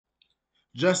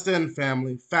Just in,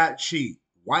 family, fact sheet.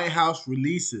 White House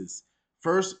releases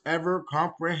first ever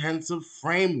comprehensive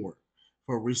framework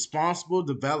for responsible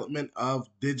development of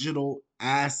digital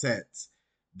assets.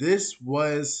 This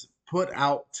was put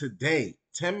out today,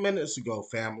 10 minutes ago,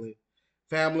 family.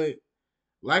 Family,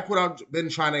 like what I've been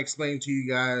trying to explain to you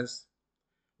guys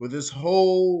with this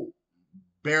whole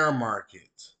bear market.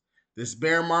 This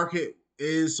bear market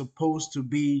is supposed to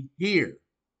be here.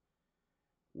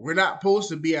 We're not supposed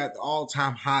to be at the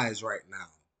all-time highs right now.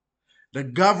 The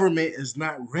government is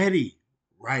not ready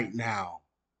right now.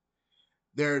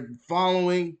 They're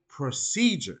following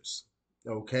procedures,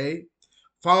 okay?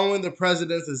 Following the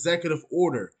president's executive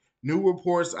order, new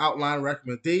reports outline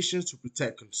recommendations to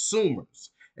protect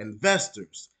consumers,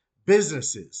 investors,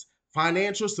 businesses,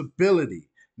 financial stability,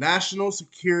 national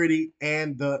security,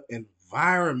 and the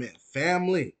environment.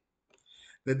 Family.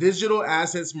 The digital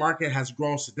assets market has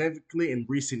grown significantly in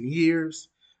recent years.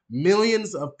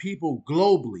 Millions of people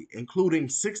globally, including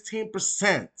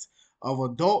 16% of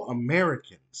adult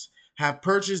Americans, have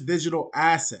purchased digital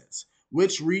assets,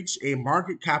 which reached a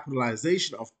market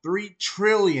capitalization of $3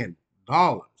 trillion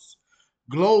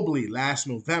globally last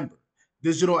November.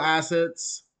 Digital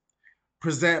assets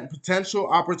present potential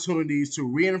opportunities to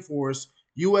reinforce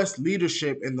U.S.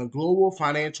 leadership in the global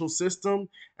financial system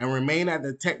and remain at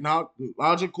the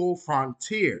technological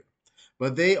frontier.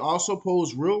 But they also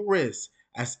pose real risks,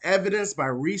 as evidenced by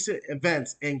recent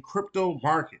events in crypto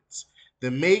markets. The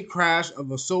May crash of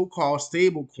the so called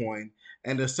stablecoin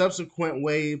and the subsequent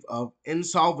wave of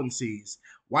insolvencies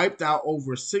wiped out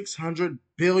over $600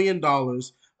 billion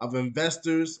of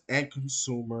investors and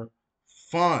consumer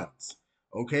funds.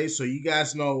 Okay, so you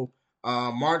guys know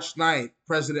March 9th,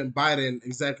 President Biden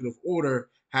executive order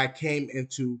had came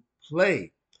into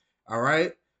play. All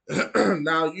right.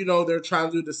 Now, they're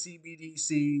trying to do the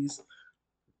CBDCs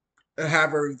and have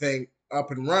everything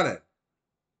up and running.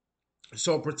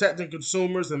 So, protecting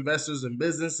consumers, investors, and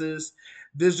businesses,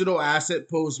 digital asset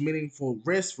pose meaningful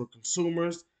risks for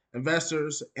consumers,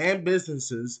 investors, and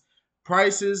businesses.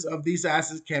 Prices of these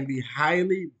assets can be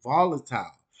highly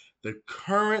volatile. The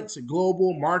current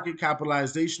global market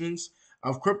capitalizations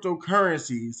of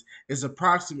cryptocurrencies is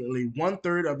approximately one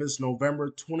third of its November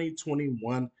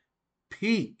 2021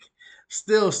 peak.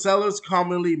 Still, sellers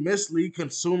commonly mislead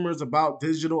consumers about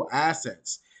digital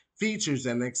assets, features,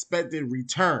 and expected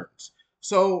returns.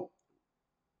 So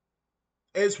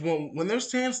it's when they're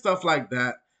saying stuff like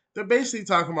that, they're basically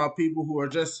talking about people who are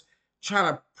just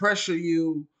trying to pressure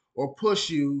you or push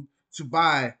you to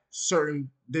buy certain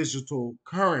digital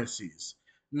currencies.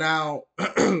 Now,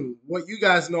 what you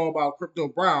guys know about Crypto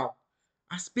Brown,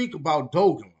 I speak about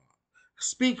Dogelon. I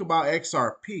speak about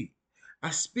XRP.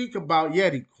 I speak about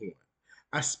Yeti Coin.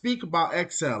 I speak about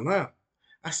XLM.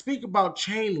 I speak about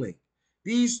Chainlink.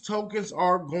 These tokens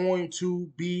are going to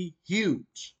be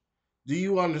huge. Do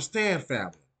you understand,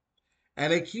 family?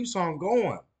 And it keeps on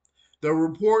going. The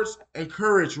reports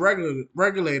encourage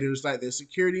regulators like the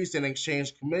Securities and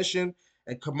Exchange Commission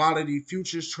and Commodity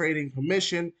Futures Trading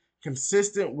Commission,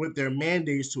 consistent with their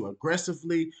mandates to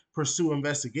aggressively pursue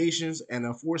investigations and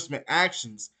enforcement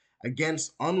actions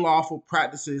against unlawful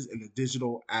practices in the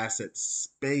digital asset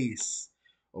space.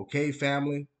 Okay,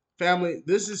 family. Family,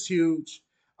 this is huge.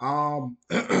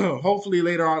 Hopefully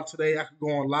later on today I can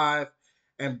go on live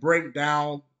and break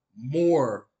down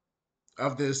more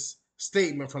of this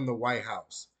statement from the White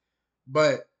House.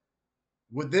 But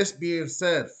with this being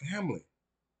said, family,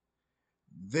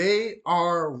 they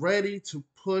are ready to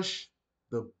push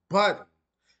the button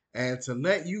and to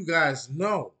let you guys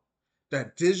know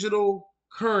that digital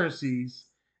currencies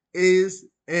is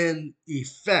in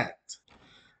effect.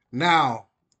 Now,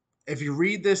 if you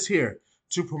read this here,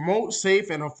 to promote safe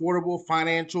and affordable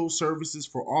financial services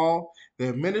for all, the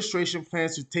administration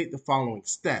plans to take the following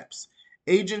steps.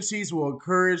 Agencies will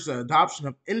encourage the adoption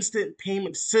of instant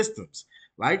payment systems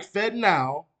like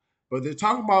FedNow, but they're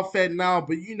talking about FedNow,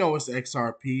 but you know it's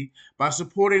XRP, by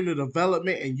supporting the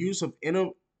development and use of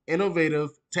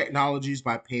innovative technologies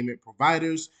by payment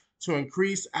providers to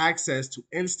increase access to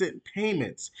instant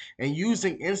payments and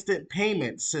using instant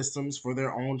payment systems for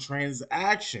their own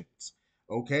transactions.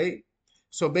 Okay?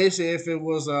 So basically, if it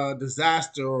was a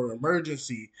disaster or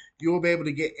emergency, you'll be able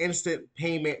to get instant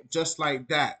payment just like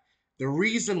that. The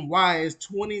reason why is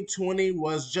 2020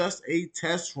 was just a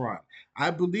test run.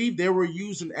 I believe they were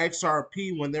using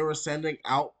XRP when they were sending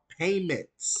out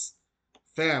payments.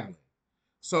 Family.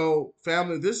 So,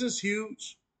 family, this is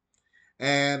huge.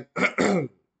 And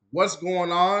what's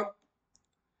going on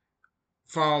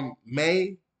from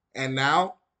May and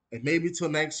now, and maybe till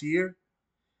next year,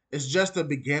 is just the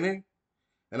beginning.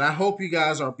 And I hope you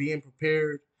guys are being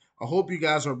prepared, I hope you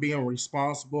guys are being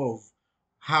responsible of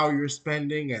how you're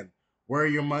spending and where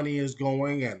your money is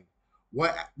going and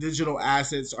what digital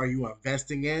assets are you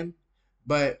investing in.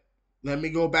 But let me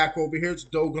go back over here to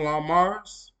Dogelon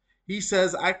Mars. He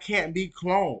says, I can't be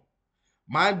cloned.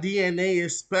 My DNA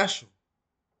is special.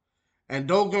 And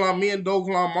me and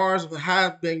Dogelon Mars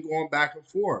have been going back and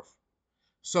forth.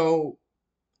 So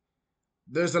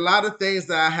there's a lot of things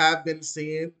that I have been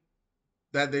seeing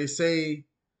that they say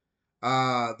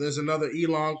there's another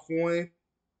Elon coin.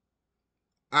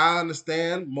 I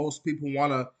understand most people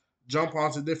want to jump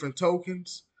onto different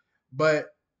tokens,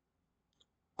 but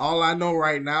all I know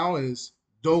right now is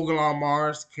Dogelon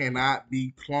Mars cannot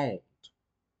be cloned.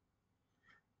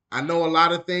 I know a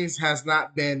lot of things has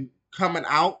not been coming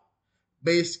out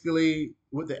basically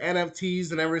with the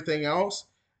NFTs and everything else,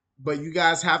 but you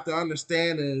guys have to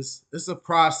understand is it's a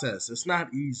process. It's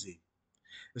not easy.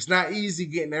 It's not easy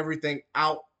getting everything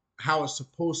out how it's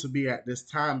supposed to be at this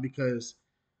time because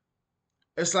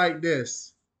it's like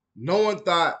this. No one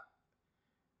thought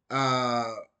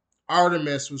uh,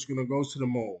 Artemis was going to go to the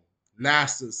moon.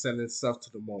 NASA sending stuff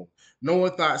to the moon. No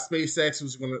one thought SpaceX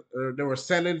was going to, they were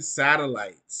sending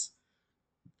satellites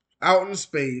out in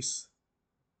space,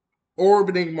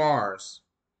 orbiting Mars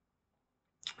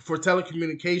for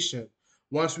telecommunication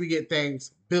once we get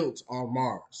things built on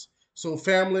Mars. So,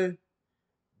 family,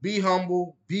 be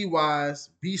humble, be wise,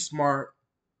 be smart.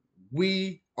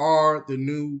 We are the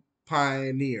new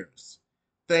pioneers.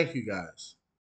 Thank you guys.